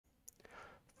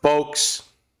Folks,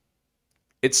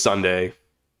 it's Sunday.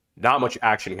 Not much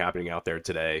action happening out there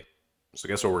today. So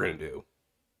guess what we're going to do?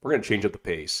 We're going to change up the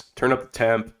pace. Turn up the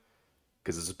temp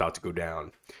because it's about to go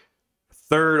down.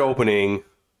 Third opening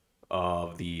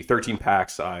of the 13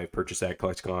 packs I purchased at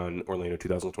CollectCon Orlando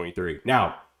 2023.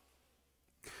 Now,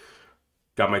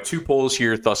 got my two pulls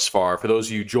here thus far. For those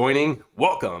of you joining,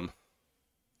 welcome.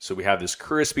 So we have this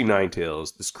crispy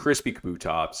Ninetales, this crispy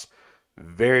Kabutops.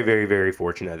 Very, very, very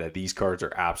fortunate that these cards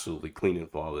are absolutely clean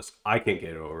and flawless. I can't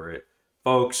get over it.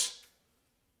 Folks,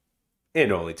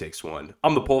 it only takes one.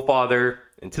 I'm the Pull Father,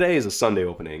 and today is a Sunday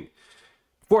opening.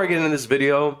 Before I get into this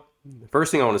video, the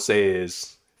first thing I want to say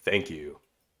is thank you.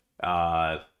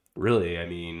 Really, I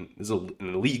mean, this is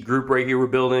an elite group right here we're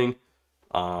building.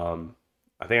 I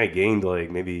think I gained like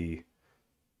maybe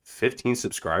 15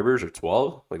 subscribers or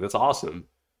 12. Like, that's awesome.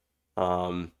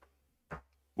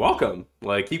 Welcome.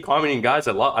 Like, keep commenting, guys.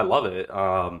 I love it.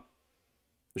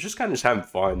 It's just kind of just having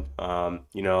fun.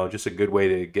 You know, just a good way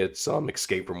to get some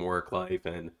escape from work life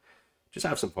and just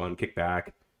have some fun, kick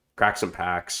back, crack some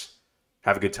packs,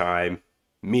 have a good time.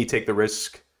 Me take the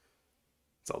risk.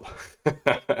 It's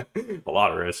a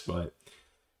lot of risk, but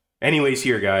anyways,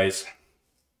 here, guys,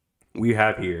 we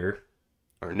have here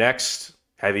our next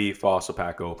heavy fossil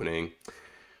pack opening.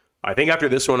 I think after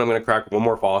this one, I'm going to crack one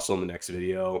more fossil in the next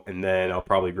video, and then I'll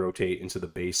probably rotate into the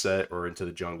base set or into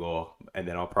the jungle, and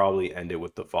then I'll probably end it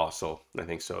with the fossil. I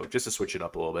think so, just to switch it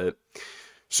up a little bit.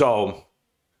 So,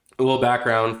 a little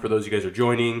background for those of you guys who are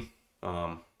joining.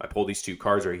 I pulled these two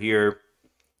cards right here.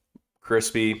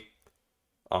 Crispy.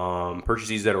 Purchased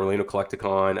these at Orlando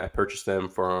CollectCon. I purchased them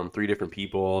from 3 different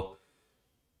people.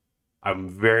 I'm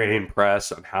very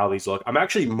impressed on how these look. I'm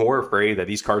actually more afraid that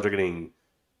these cards are getting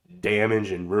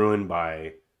damaged and ruined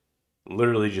by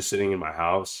literally just sitting in my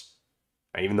house,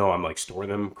 even though I'm like storing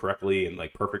them correctly and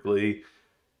like perfectly,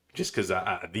 just because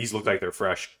these look like they're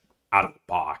fresh out of the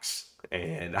box.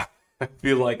 And I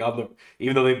feel like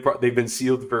even though they've been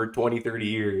sealed for 20-30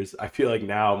 years, I feel like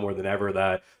now more than ever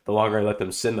that the longer I let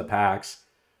them sit in the packs,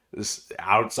 this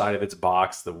outside of its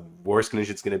box, the worse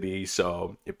condition it's going to be.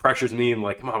 So it pressures me. I'm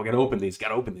like, come on, we gotta open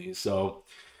these. So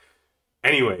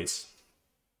anyways,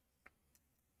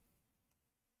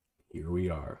 here we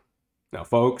are. Now,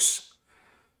 folks,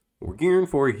 what we're gearing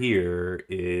for here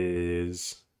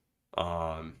is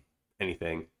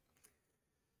anything.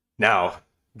 Now,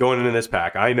 going into this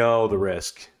pack, I know the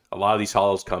risk. A lot of these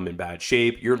hollows come in bad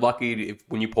shape. You're lucky if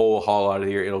when you pull a hollow out of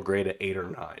here, it'll grade at 8 or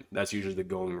 9. That's usually the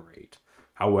going rate.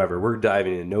 However, we're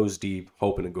diving in nose deep,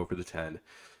 hoping to go for the 10.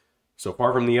 So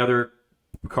far from the other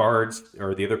cards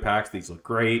or the other packs, these look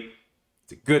great.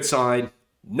 It's a good sign.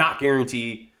 Not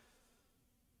guaranteed.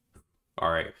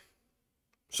 All right.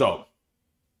 So,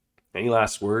 any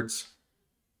last words?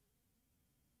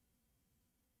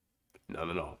 None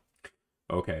at all.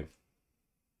 Okay.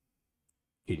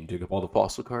 Can you dig up all the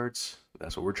fossil cards?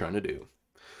 That's what we're trying to do.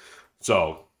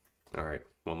 So, all right.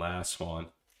 One last one.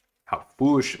 How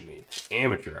foolish of me.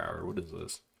 Amateur hour. What is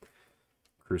this?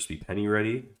 Crispy penny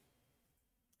ready.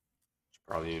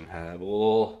 Probably even have a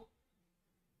little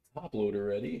top loader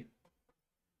ready.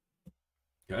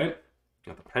 Okay.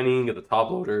 Got the penny, got the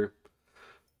top loader.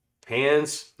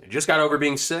 Hands. I just got over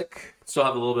being sick. Still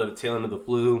have a little bit of tail end of the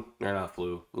flu. Or not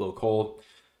flu, a little cold.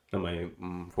 And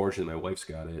unfortunately, my wife's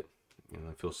got it. And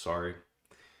I feel sorry.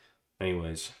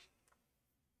 Anyways.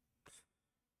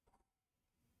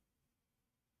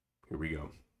 Here we go.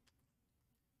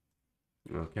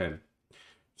 Okay.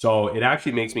 So it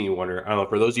actually makes me wonder. I don't know,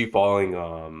 for those of you following,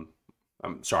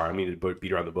 I'm sorry, I mean to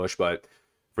beat around the bush, but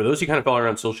for those who kind of follow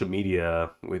around social media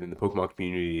within the Pokemon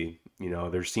community, you know,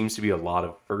 there seems to be a lot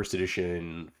of first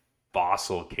edition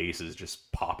fossil cases just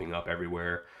popping up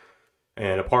everywhere.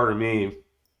 And a part of me,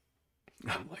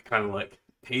 I'm like kind of like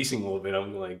pacing a little bit.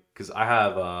 I'm like, because I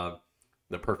have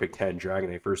the Perfect 10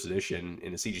 Dragonite first edition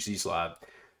in a CGC slab,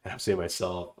 and I'm saying to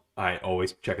myself, I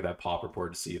always check that pop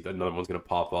report to see if another one's going to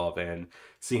pop off. And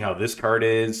seeing how this card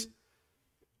is,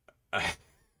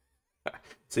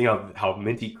 seeing how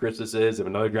minty crisp this is, if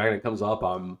another Dragonite comes up,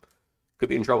 could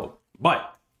be in trouble.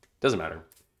 But doesn't matter.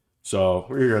 So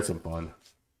we're gonna have some fun.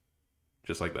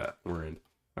 Just like that. We're in.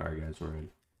 Alright, guys, we're in.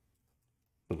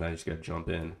 Sometimes you just gotta jump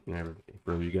in. You know,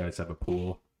 for you guys have a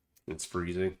pool and it's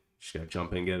freezing, just gotta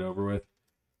jump in, get it over with.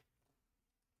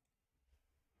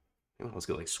 Let's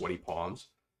get like sweaty palms.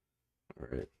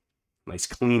 Alright. Nice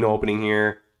clean opening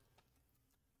here.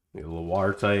 Get a little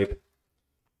water type.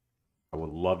 I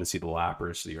would love to see the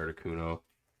Lapras, the Articuno.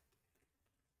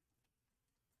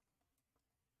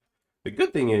 The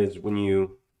good thing is when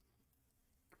you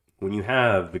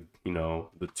have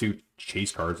the 2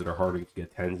 chase cards that are hard to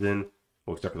get 10s in,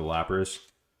 well, except for the Lapras,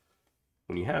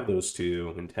 when you have those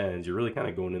two and tens, you're really kind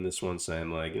of going in this one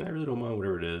saying like, I really don't mind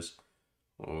whatever it is.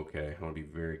 Okay, I want to be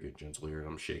very good, gentle here.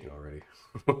 I'm shaking already.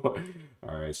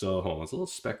 All right, so hold on. It's a little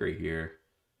speck right here.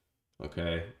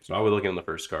 Okay, so now we're looking at the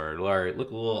first card. All right,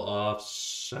 look a little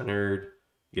off-centered.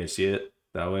 You guys see it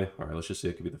that way? All right, let's just say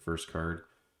it could be the first card.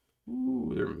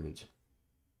 Ooh, they're mint.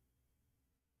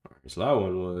 All right, so that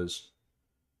one was...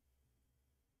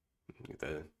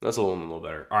 That's a little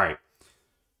better. All right,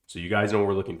 so you guys know what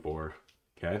we're looking for,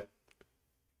 okay?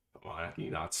 Come on, how can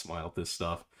you not smile at this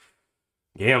stuff?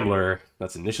 Gambler.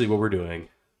 That's initially what we're doing.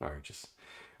 All right, just...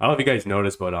 I don't know if you guys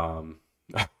noticed, but I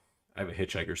have a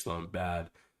hitchhiker's thumb. Bad.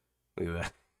 Look at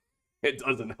that. It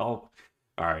doesn't help.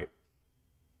 All right.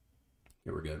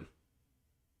 Yeah, we're good.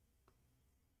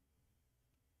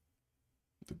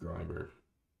 The Grimer.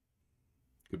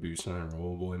 Caboose Sign,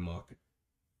 Roll Boy Muck.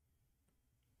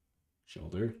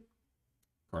 Shelter.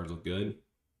 Cards look good.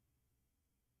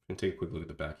 I'm gonna take a quick look at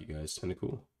the back, you guys. Kinda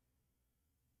cool.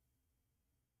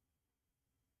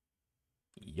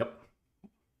 Yep.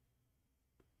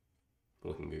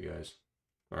 Looking good, guys.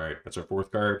 All right, that's our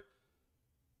fourth card.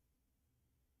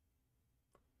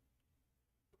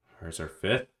 Here's our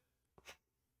fifth.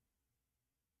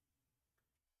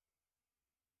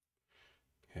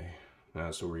 Okay,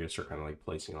 now so we're gonna start kind of like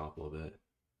placing off a little bit.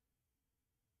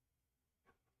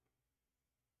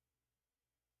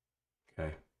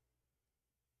 Okay.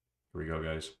 Here we go,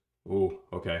 guys. Ooh,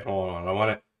 okay, hold on. I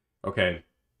want it. Okay.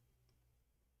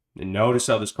 And notice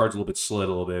how this card's a little bit slid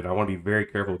a little bit. I want to be very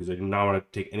careful because I do not want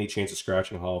to take any chance of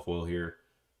scratching a hollow foil here.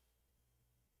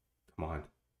 Come on.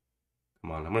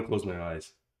 Come on. I'm going to close my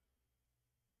eyes.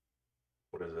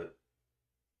 What is it?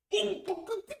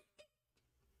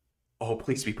 Oh,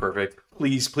 please be perfect.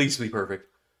 Please, please be perfect.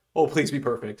 Oh, please be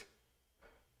perfect.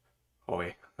 Oh,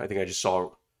 wait. I think I just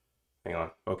saw... Hang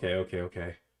on. Okay, okay,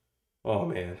 okay. Oh,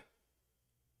 man.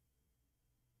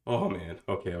 Oh, man.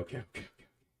 Okay, okay, okay, okay.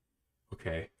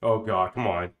 Okay. Oh, God. Come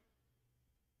on.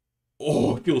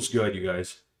 Oh, it feels good, you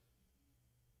guys.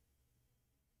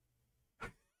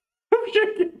 I'm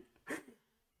shaking.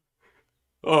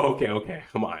 Oh, okay, okay.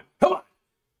 Come on. Come on.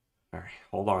 All right.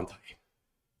 Hold on tight.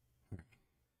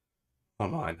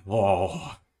 Come on.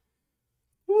 Oh.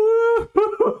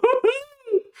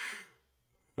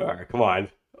 All right. Come on.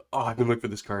 Oh, I've been looking for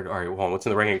this card. All right. Hold on. What's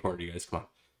in the right-hand corner, you guys? Come on.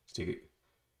 Let's take it.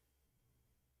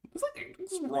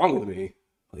 What's wrong with me?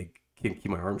 Like, can't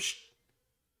keep my arms.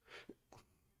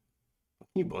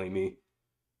 You blame me.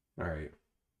 All right.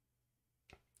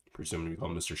 Presumably we call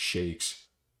him Mr. Shakes.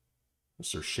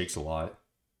 Mr. Shakes a lot.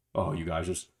 Oh, you guys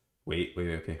just wait.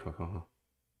 Okay.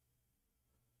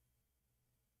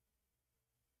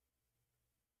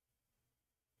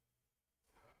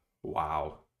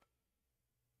 Wow.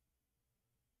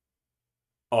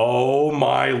 Oh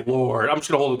my lord. I'm just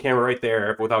gonna hold the camera right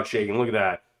there without shaking. Look at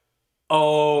that.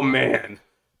 Oh man.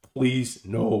 Please,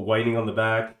 no whiting on the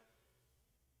back.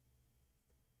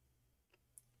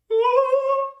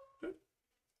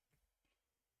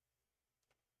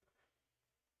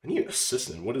 I need an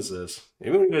assistant. What is this?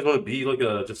 Maybe you guys want to be like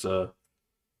just a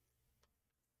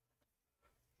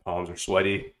palms are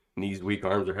sweaty, knees weak,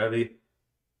 arms are heavy.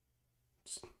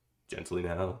 Just gently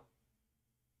now.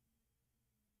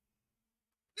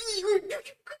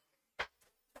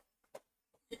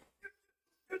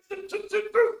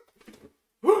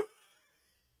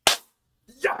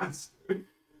 Yes.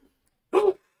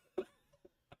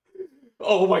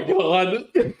 Oh my god.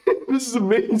 This is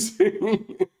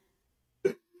amazing.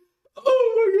 Oh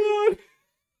my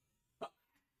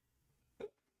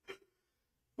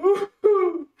god.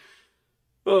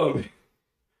 Oh man.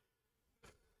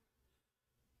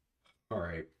 All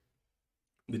right.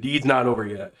 The deed's not over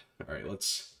yet. All right,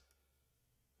 let's.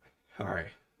 All right.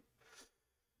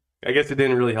 I guess it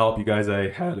didn't really help you guys. I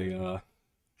had a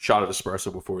shot of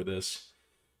espresso before this.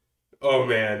 Oh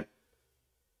man.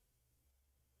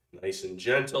 Nice and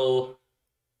gentle.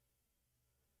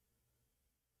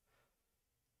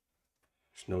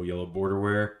 There's no yellow border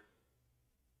wear.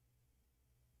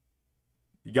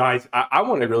 You guys, I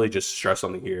want to really just stress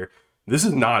something here. This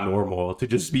is not normal to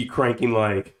just be cranking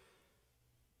like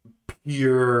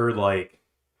pure like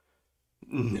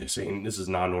saying this is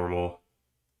not normal.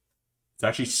 It's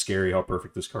actually scary how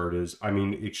perfect this card is. I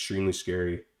mean, extremely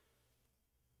scary.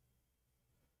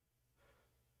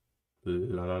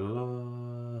 La la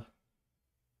la.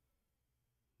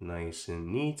 Nice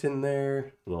and neat in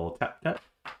there. A little tap tap.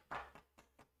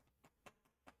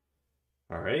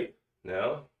 All right,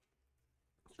 now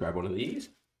let's grab one of these.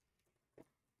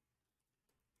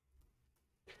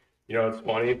 You know, it's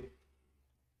funny.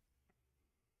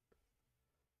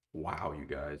 Wow, you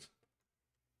guys.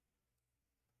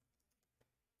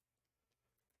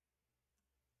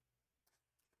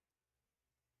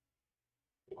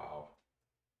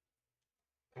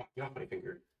 on, get off my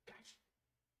finger. Gosh.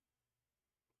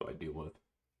 What do I deal with?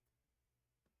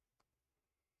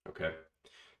 Okay.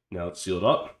 Now let's seal it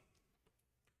up.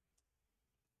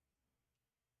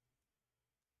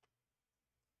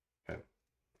 Okay.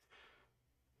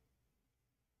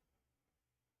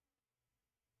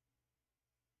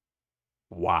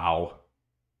 Wow.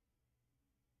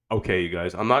 Okay, you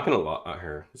guys, I'm not gonna lie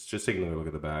here. Let's just take another look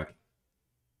at the back.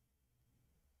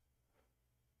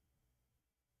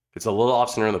 It's a little off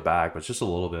center in the back, but it's just a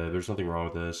little bit. There's nothing wrong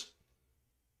with this.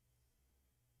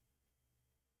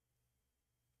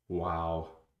 Wow.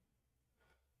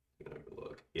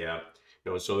 Look. Yeah.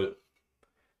 So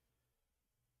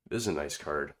this is a nice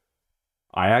card.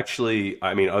 I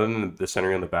mean, other than the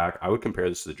centering on the back, I would compare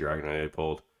this to the Dragonite I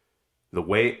pulled. The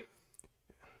weight,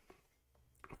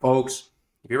 folks,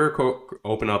 if you ever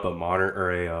open up a modern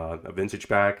or a vintage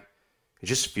pack, it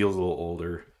just feels a little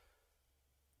older.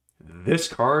 This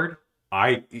card,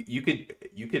 you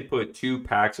could put 2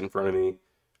 packs in front of me,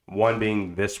 one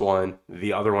being this one,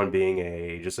 the other one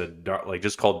being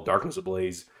just called Darkness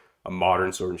Ablaze, a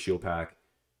modern Sword and Shield pack.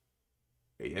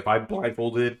 If I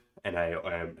blindfolded and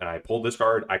I pulled this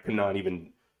card, I could not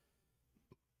even,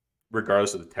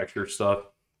 regardless of the texture stuff,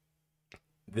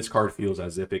 this card feels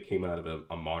as if it came out of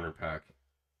a modern pack.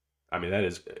 I mean,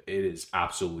 it is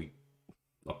absolutely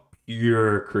a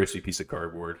pure crispy piece of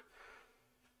cardboard.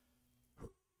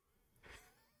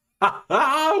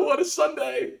 What a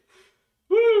Sunday!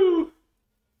 Woo!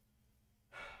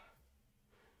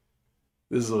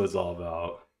 This is what it's all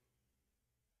about.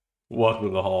 Welcome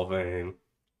to the Hall of Fame.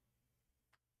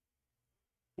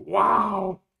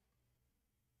 Wow.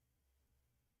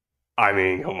 I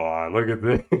mean, come on, look at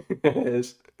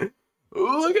this.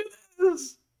 Look at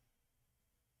this.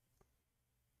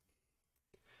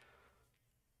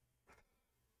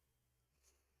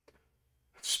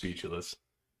 Speechless.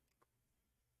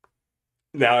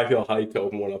 Now I feel hyped to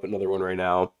open another one right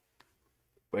now.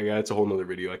 But yeah, it's a whole nother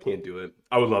video. I can't do it.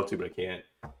 I would love to, but I can't.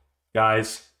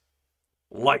 Guys,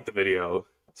 like the video,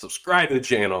 subscribe to the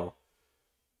channel.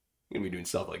 I'm gonna be doing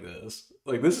stuff like this.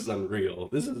 Like, this is unreal.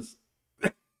 This is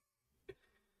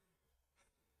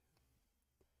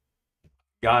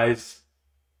guys,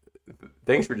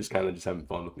 thanks for just having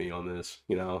fun with me on this.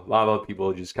 A lot of other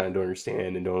people just kind of don't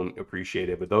understand and don't appreciate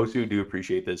it. But those who do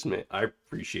appreciate this, man, I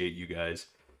appreciate you guys.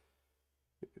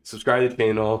 Subscribe to the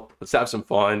channel. Let's have some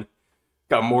fun.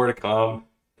 Got more to come.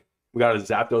 We got a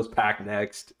Zapdos pack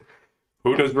next.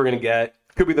 Who knows what we're going to get?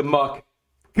 Could be the Muck.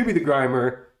 Could be the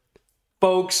Grimer.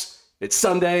 Folks, it's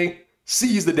Sunday.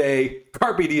 Seize the day.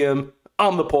 Carpe Diem.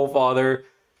 I'm the Pole Father.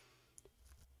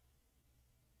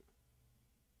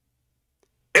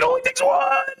 It only takes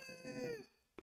one.